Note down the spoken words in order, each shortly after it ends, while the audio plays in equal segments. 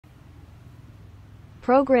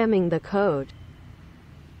Programming the code.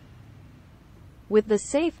 With the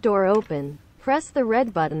safe door open, press the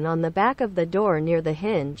red button on the back of the door near the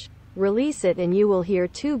hinge, release it and you will hear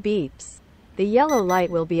 2 beeps. The yellow light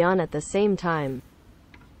will be on at the same time.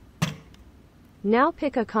 Now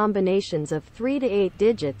pick a combinations of 3 to 8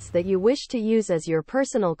 digits that you wish to use as your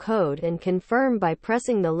personal code and confirm by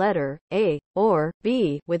pressing the letter A or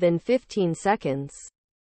B within 15 seconds.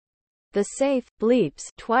 The safe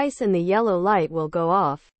bleeps twice and the yellow light will go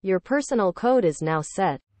off. Your personal code is now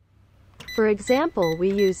set. For example,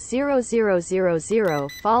 we use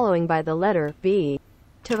 0000 following by the letter B.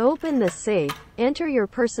 To open the safe, enter your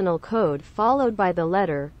personal code followed by the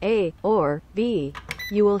letter A or B.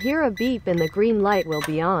 You will hear a beep and the green light will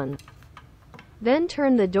be on. Then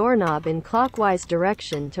turn the doorknob in clockwise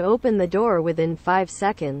direction to open the door within 5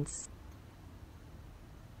 seconds.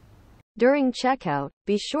 During checkout,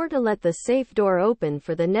 be sure to let the safe door open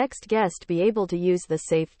for the next guest be able to use the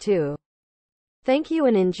safe too. Thank you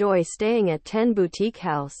and enjoy staying at 10 Boutique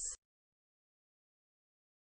House.